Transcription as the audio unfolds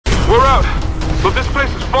We're out, but this place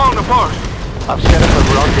is falling apart. I've set up a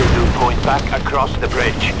rendezvous point back across the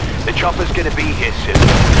bridge. The chopper's gonna be here soon.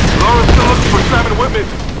 Laura's still looking for Sam and Whitman.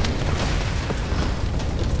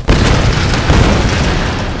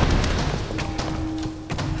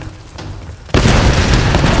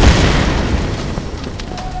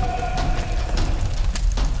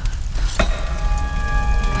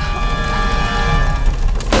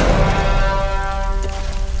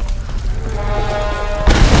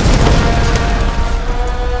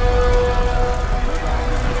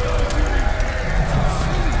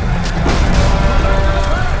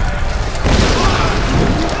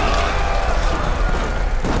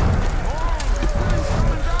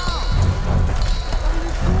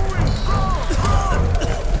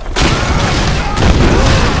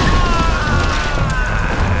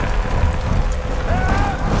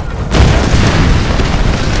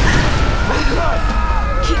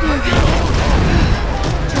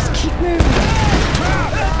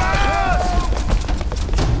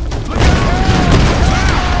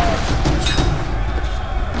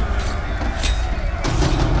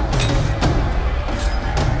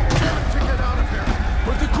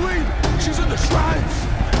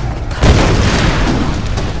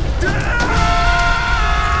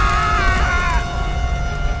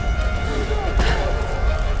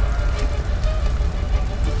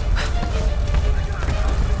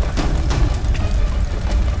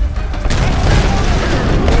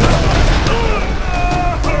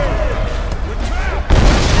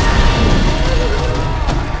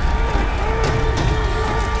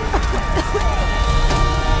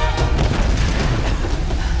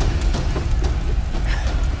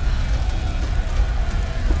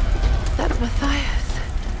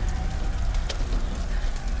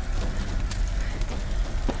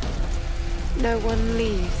 No one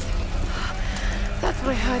leaves. That's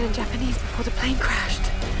what I heard in Japanese before the plane crashed.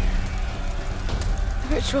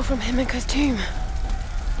 The ritual from Himiko's tomb.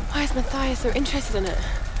 Why is Matthias so interested in it?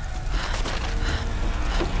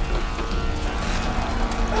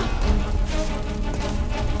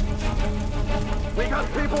 We got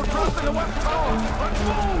people trapped in the West Tower! Let's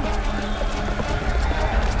move!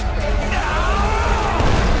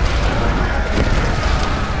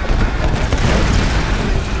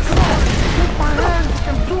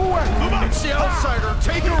 It's the outsider!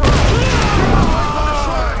 Take it around!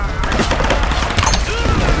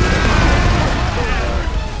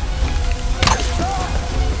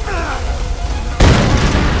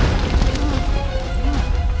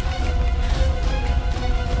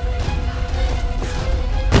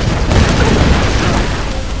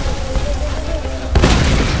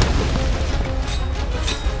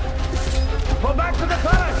 Pull back to the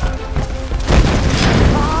palace!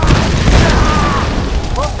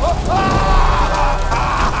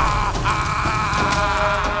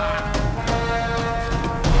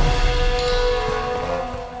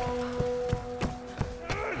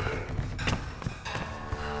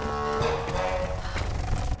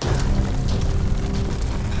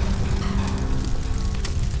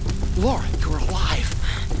 Laura, you're alive.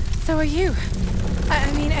 So are you.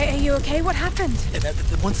 I mean, are you okay? What happened?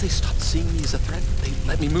 Once they stopped seeing me as a threat, they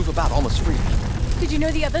let me move about almost freely. Did you know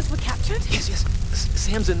the others were captured? Yes.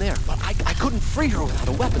 Sam's in there, but I couldn't free her without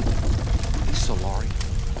a weapon. These Solraii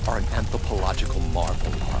are an anthropological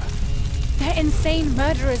marvel, Laura. They're insane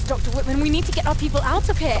murderers, Dr. Whitman. We need to get our people out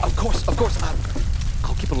of here. Of course.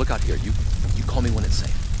 I'll keep a lookout here. You call me when it's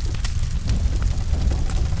safe.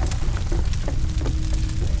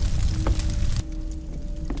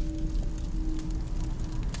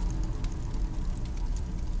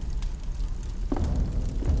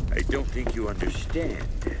 I don't think you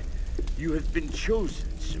understand. You have been chosen,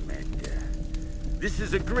 Samantha. This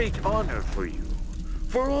is a great honor for you.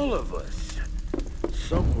 For all of us.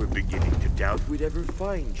 Some were beginning to doubt we'd ever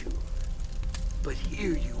find you. But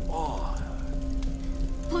here you are.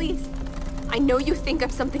 Please. I know you think I'm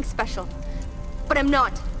something special. But I'm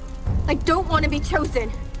not. I don't want to be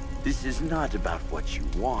chosen. This is not about what you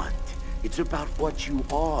want. It's about what you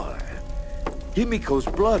are. Himiko's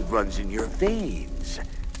blood runs in your veins.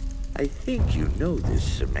 I think you know this,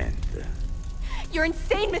 Samantha. You're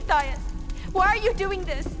insane, Matthias! Why are you doing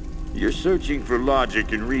this? You're searching for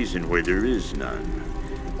logic and reason where there is none.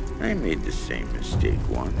 I made the same mistake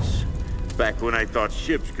once. Back when I thought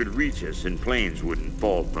ships could reach us and planes wouldn't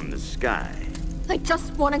fall from the sky. I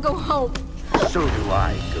just want to go home. So do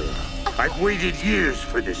I, girl. I've waited years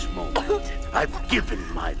for this moment. I've given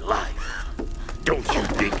my life. Don't you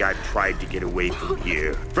think I've tried to get away from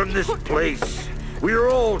here? From this place? We're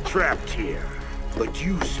all trapped here. But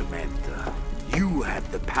you, Samantha, You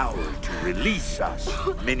have the power to release us.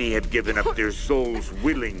 Many have given up their souls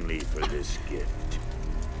willingly for this gift.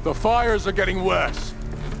 The fires are getting worse.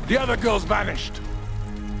 The other girl's vanished.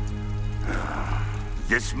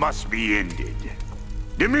 This must be ended.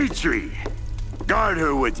 Dimitri, guard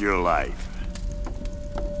her with your life.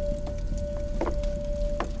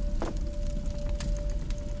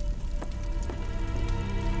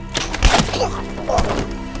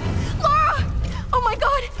 Laura! Oh my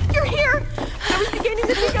god, you're here! I was beginning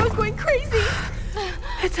to think I was going crazy.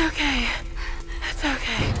 It's okay. It's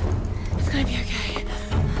okay. It's gonna be okay.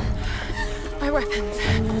 My weapons.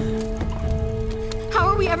 How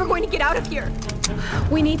are we ever going to get out of here?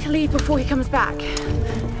 We need to leave before he comes back.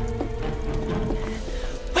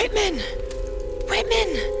 Whitman! Whitman!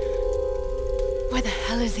 Where the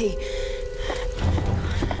hell is he?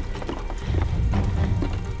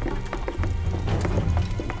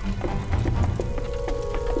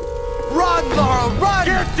 Run, Laura, run!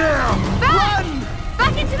 Get down! Run!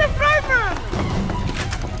 Back into the throne room!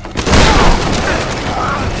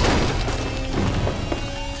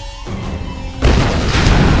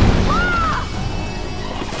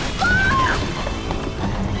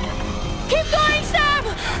 Keep going, Sam!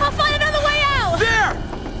 I'll find another way out! There!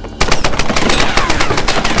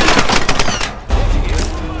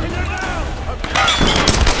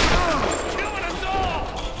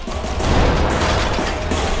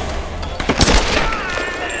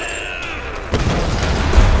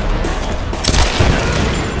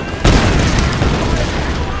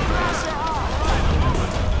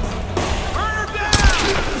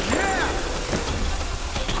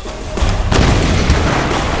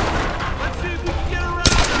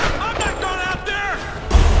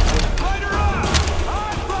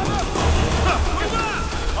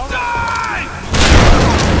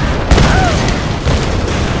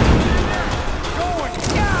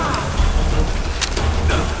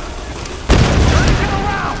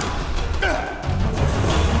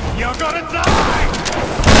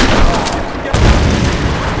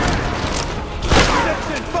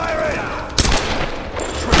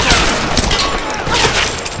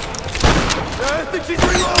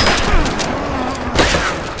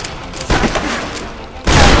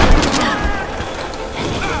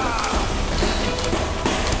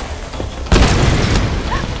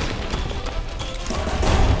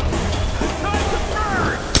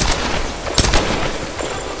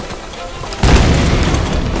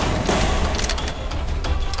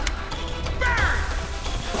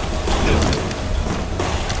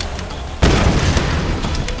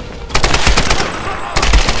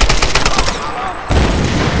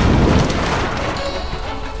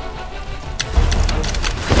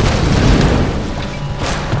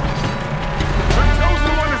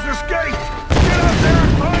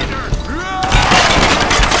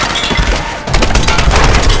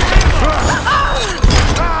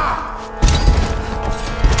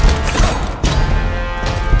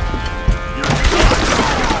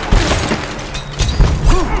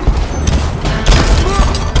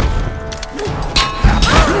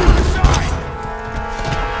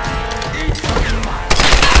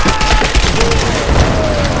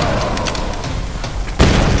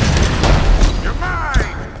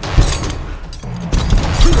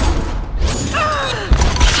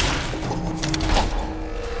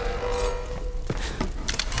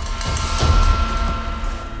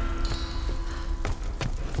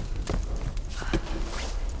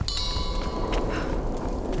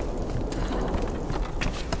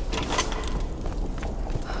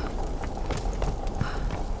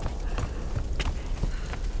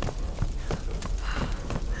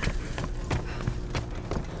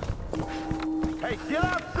 Hey, get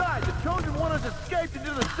outside! The children want us escaped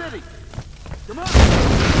into the city! Come on!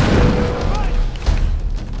 Fight!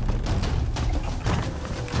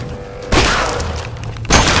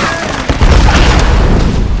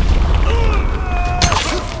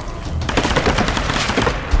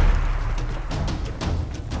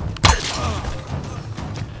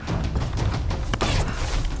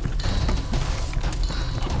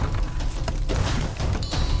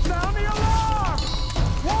 Sound the alarm!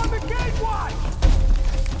 Warn the gateway!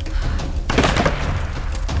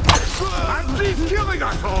 And she's killing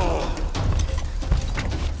us all!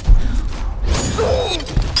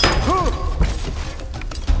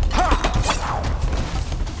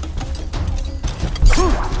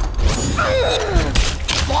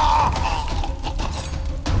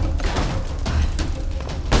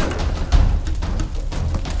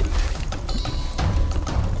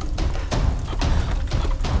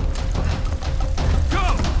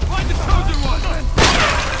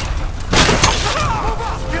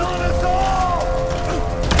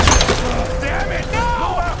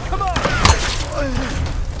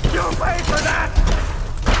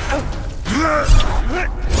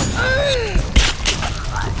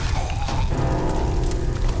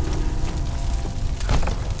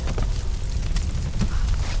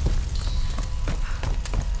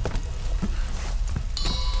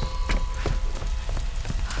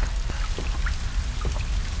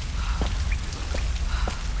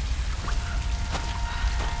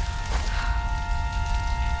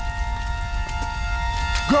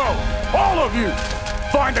 Go! All of you!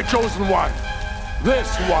 Find the chosen one!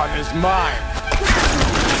 This one is mine!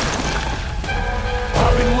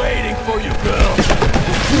 I've been waiting for you, girl!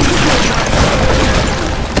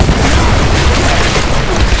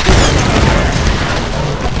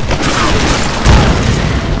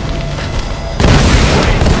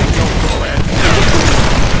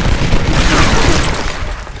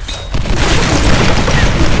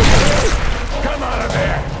 Come out of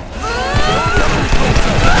there!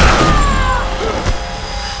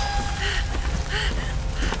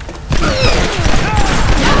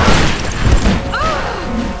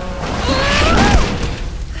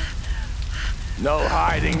 No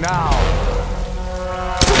hiding now.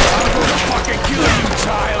 I'm gonna fucking kill you,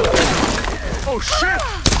 child. Oh shit!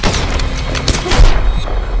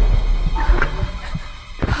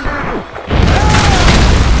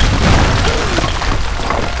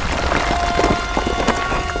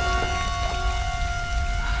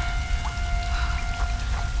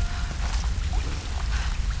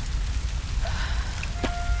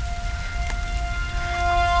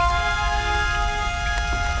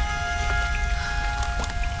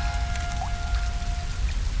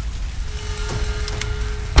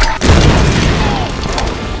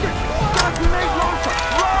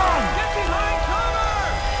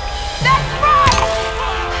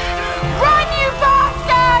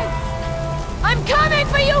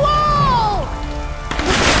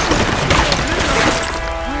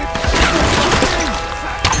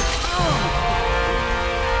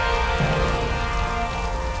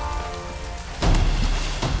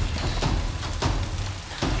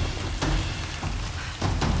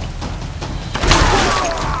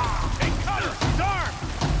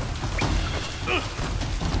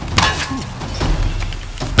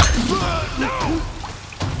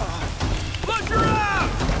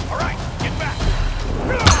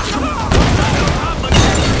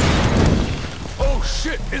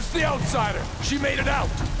 It's the outsider! She made it out!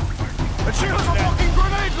 And she has a fucking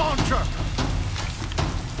grenade launcher!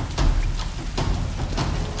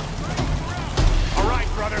 Alright,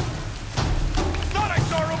 brother. Thought I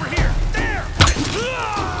saw her over here! There!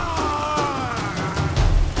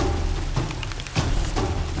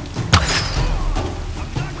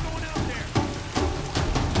 I'm not going out there!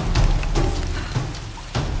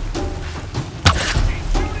 She's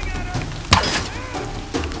shooting at us!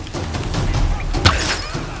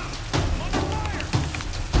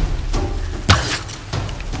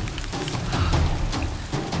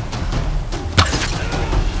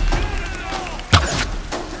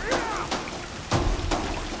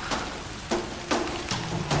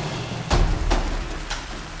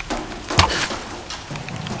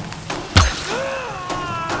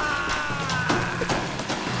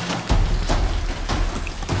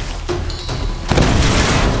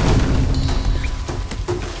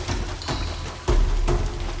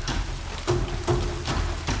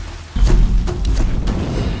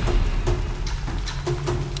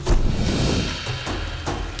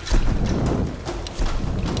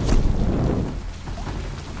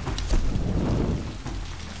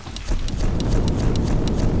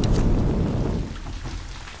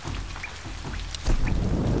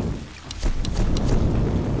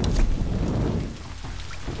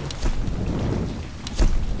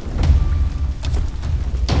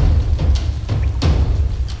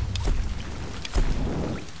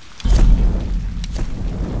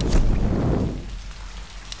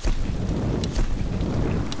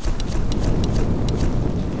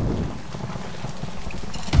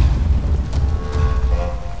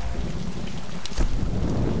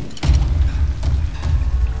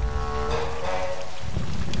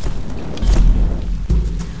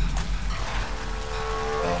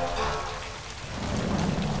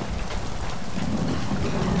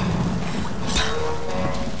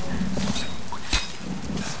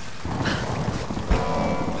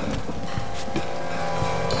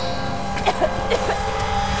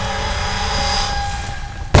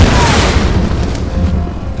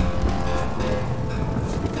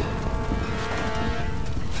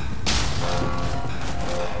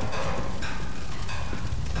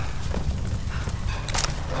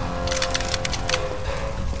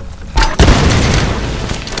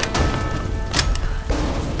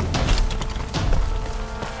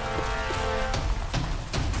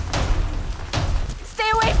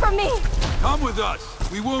 Come with us.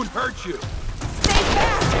 We won't hurt you. Stay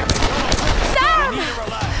back! Sam! We need to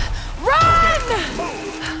relax. Run!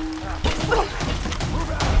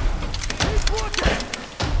 Move out. Keep looking.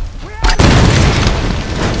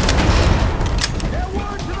 Get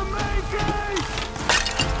word to the main gate.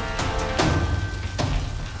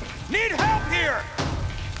 Need help here.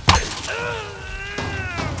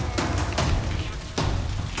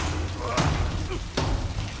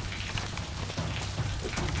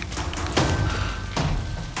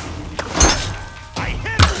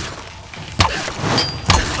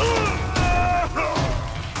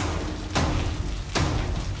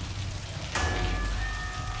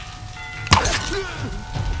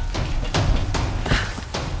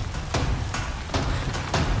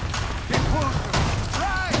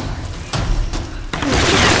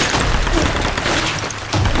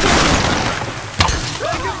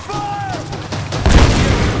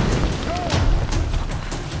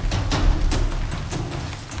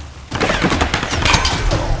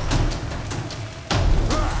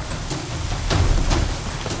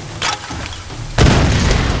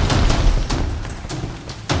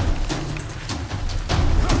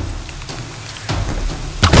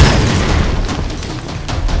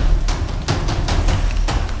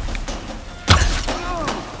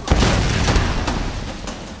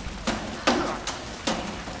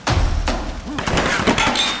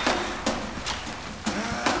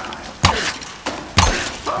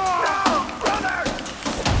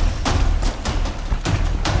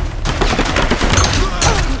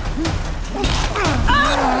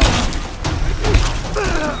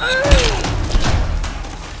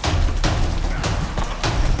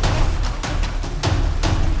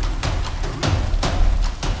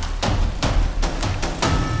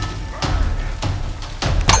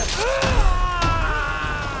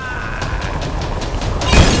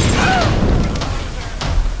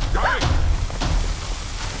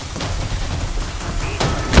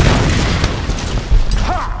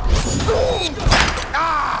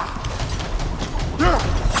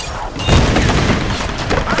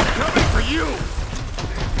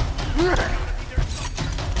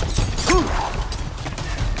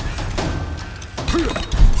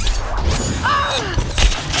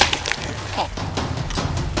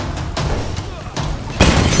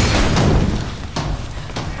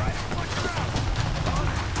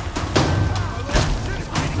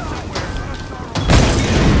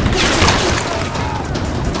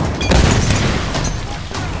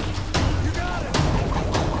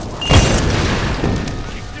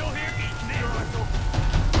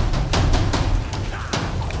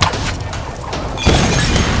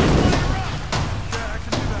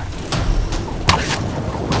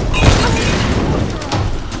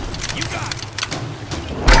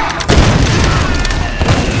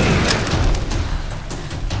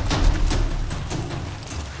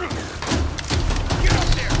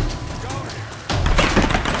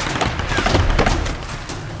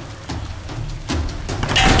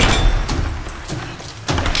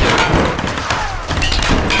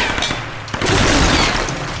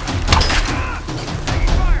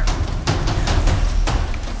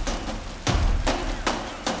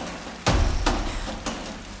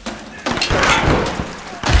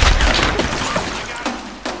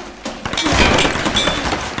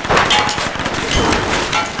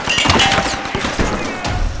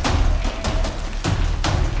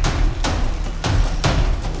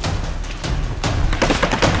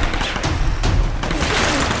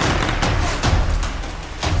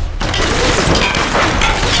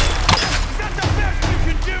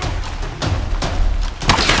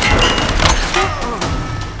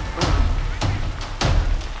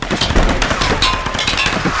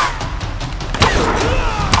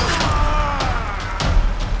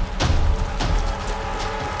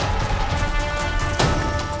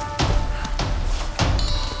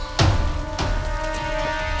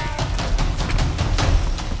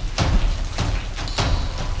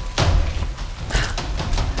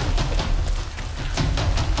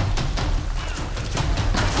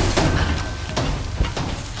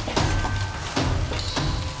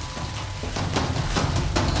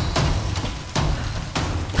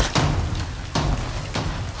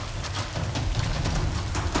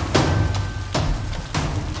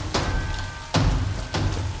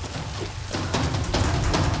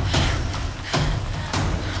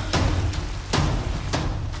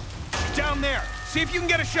 See if you can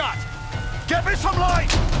get a shot. Get me some light!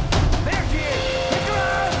 There she is! Pick her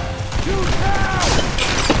up! Shoot now!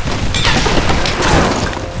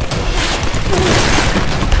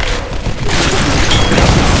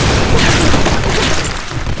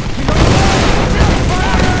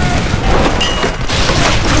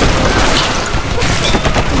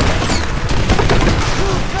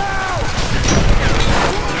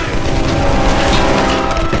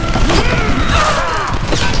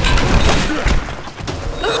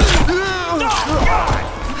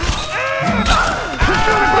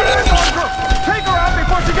 Take her out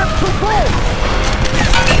before she gets too cold!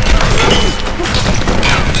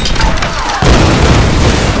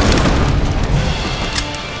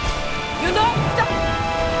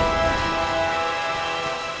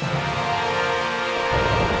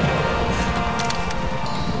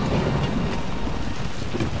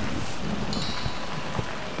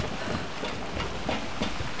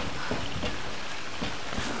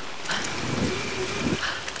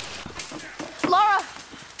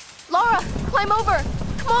 climb over.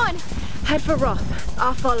 Come on. Head for Roth.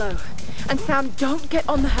 I'll follow. And Sam, don't get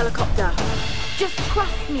on the helicopter. Just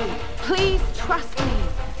trust me. Please trust me.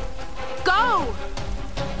 Go!